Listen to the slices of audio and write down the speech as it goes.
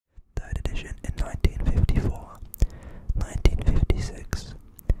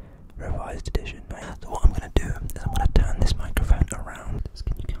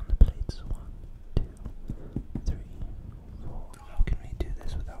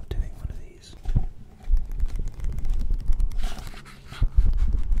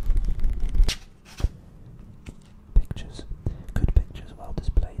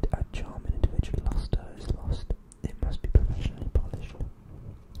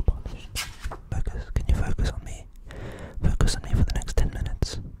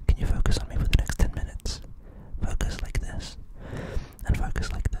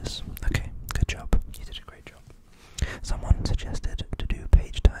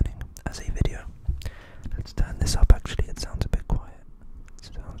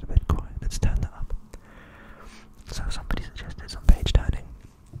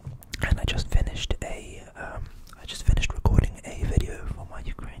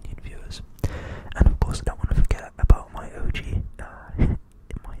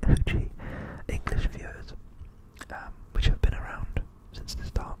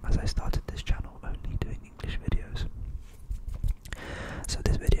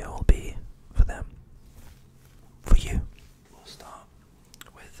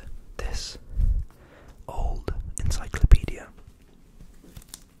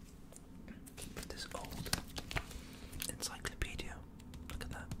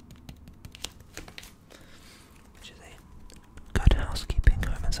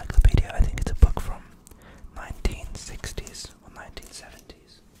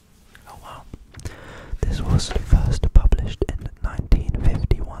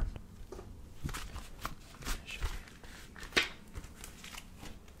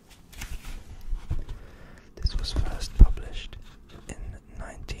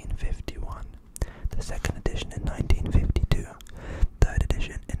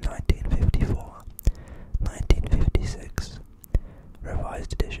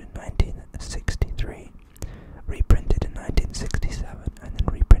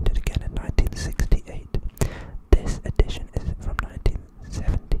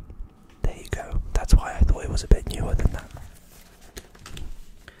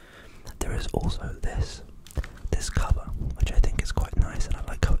also this cover, which I think is quite nice, and I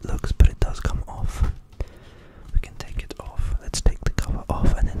like how it looks, but it does come off. We can take it off. Let's take the cover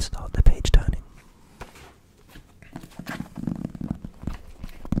off and then start the page turning.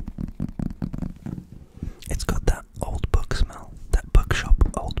 It's got that old book smell, that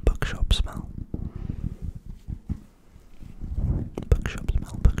old bookshop smell. Bookshop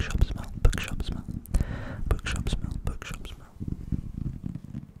smell, bookshop smell, bookshop smell, bookshop smell, bookshop smell.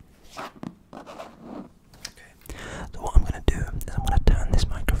 Okay, so what I'm going to do is I'm going to turn this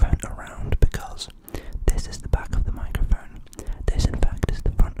microphone around, because this is the back of the microphone. This, in fact, is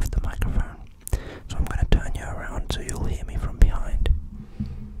the front of the microphone. So I'm going to turn you around so you'll hear me from behind.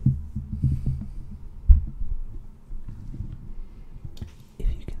 If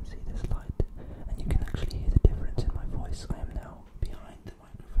you can see this light, and you can actually hear the difference in my voice, I am now behind the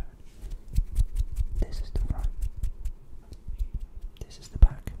microphone. This is the front. This is the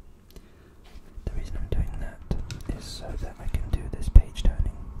back. The reason I'm doing that is so that I can do this page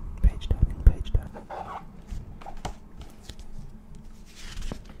turning, page turning, page turning.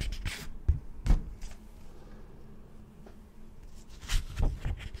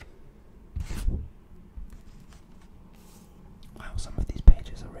 Wow, some of these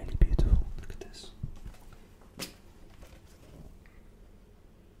pages are really beautiful. Look at this.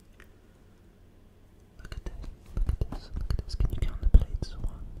 Look at this, look at this, look at this. Can you count the plates? 1,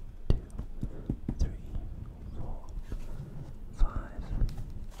 2, 3, 4, 5,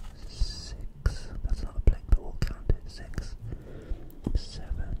 6. That's not a plate, but we'll count it. 6,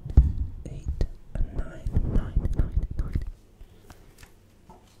 7, 8, and 9. 9.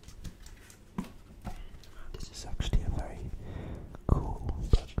 This is actually a very cool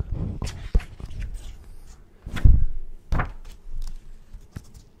book.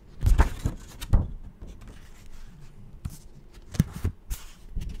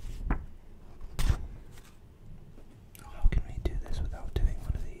 How can we do this without doing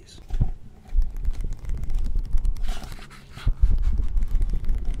one of these?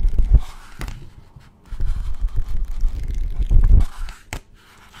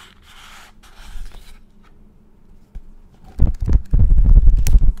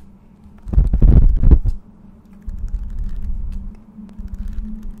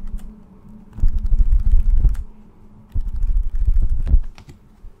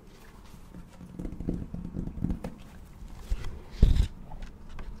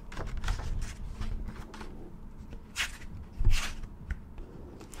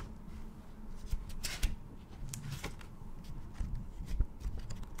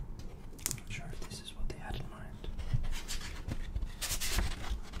 Not sure if this is what they had in mind.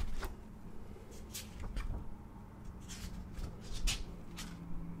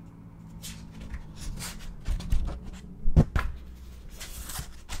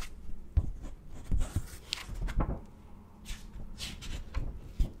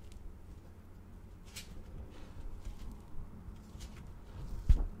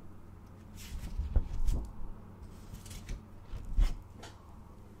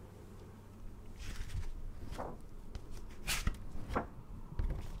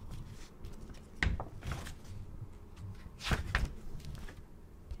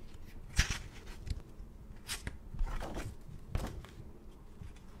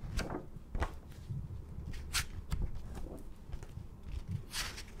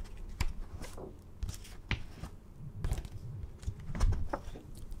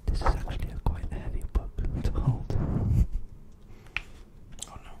 This is actually quite a heavy book to hold.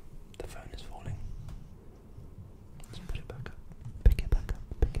 Oh no, the phone is falling. Let's put it back up. Pick it back up.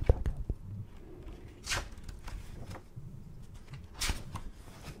 Pick it back up.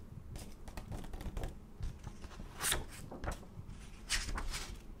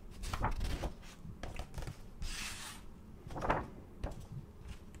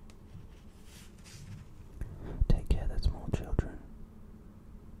 Take care that small children.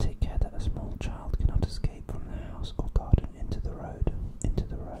 Take care that a small child cannot escape from the house or garden into the road. Into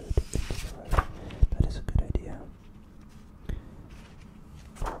the road. Into the road. That is a good idea.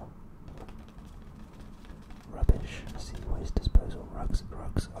 Rubbish. See waste disposal. Rugs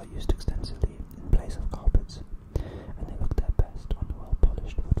are used extensively in place of carpets, and they look their best on a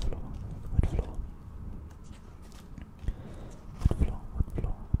well-polished wood floor. Wood floor. Wood floor. Wood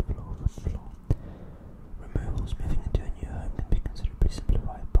floor. Wood floor. Wood floor. Removals. Moving into a new home can be considerably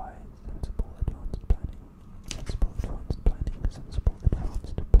simplified by sensible advanced planning. Sensible advanced planning. Sensible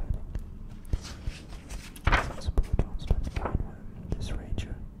advanced planning. Sensible advanced planning.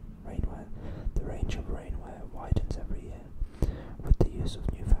 Rainwear. The range of rainwear widens every year with the use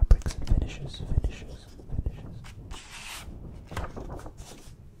of new fabrics and finishes.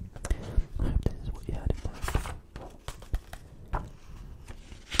 I hope this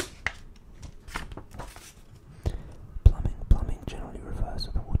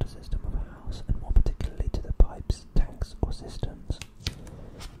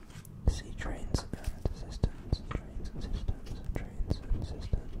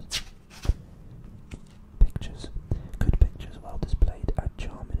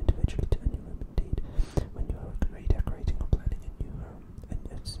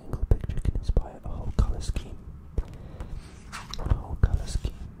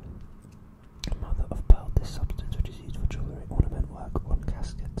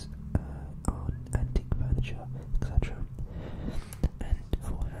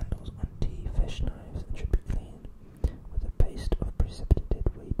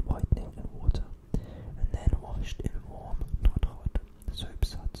hope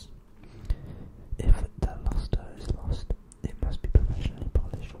so.